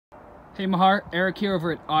Hey Mehar, Eric here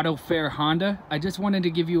over at Auto Fair Honda. I just wanted to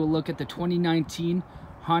give you a look at the 2019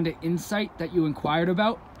 Honda Insight that you inquired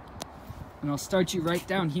about. And I'll start you right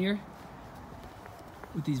down here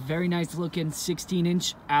with these very nice looking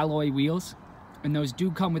 16-inch alloy wheels. And those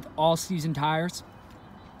do come with all season tires.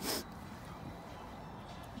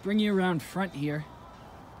 Bring you around front here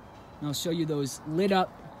and I'll show you those lit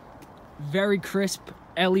up, very crisp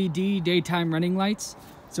LED daytime running lights.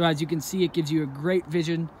 So as you can see, it gives you a great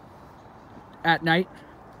vision at night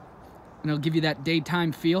and it'll give you that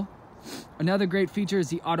daytime feel. Another great feature is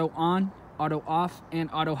the auto on, auto off,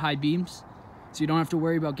 and auto high beams. So you don't have to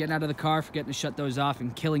worry about getting out of the car, forgetting to shut those off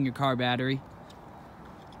and killing your car battery.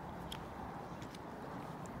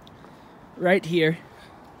 Right here,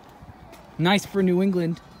 nice for New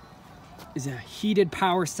England, is a heated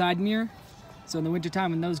power side mirror. So in the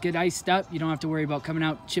wintertime when those get iced up, you don't have to worry about coming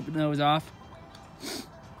out chipping those off.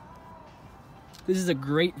 This is a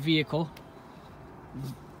great vehicle.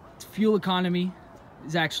 Fuel economy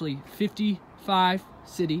is actually 55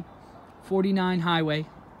 city, 49 highway,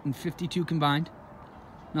 and 52 combined.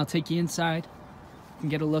 And I'll take you inside and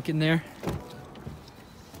get a look in there.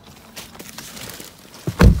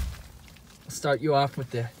 I'll start you off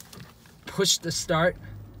with the push to start.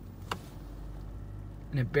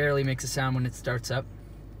 And it barely makes a sound when it starts up.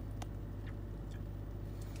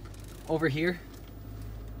 Over here,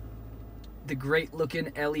 the great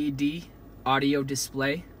looking LED audio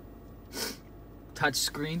display, touch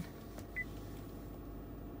screen,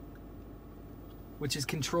 which is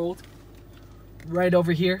controlled right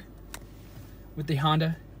over here with the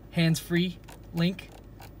Honda hands-free link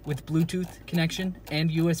with Bluetooth connection and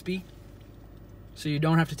USB. So you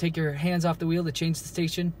don't have to take your hands off the wheel to change the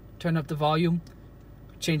station, turn up the volume,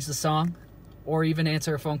 change the song, or even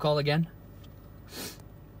answer a phone call again.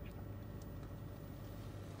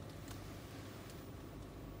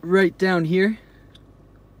 Right down here,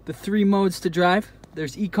 the 3 modes to drive.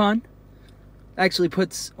 There's Econ. Actually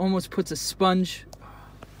almost puts a sponge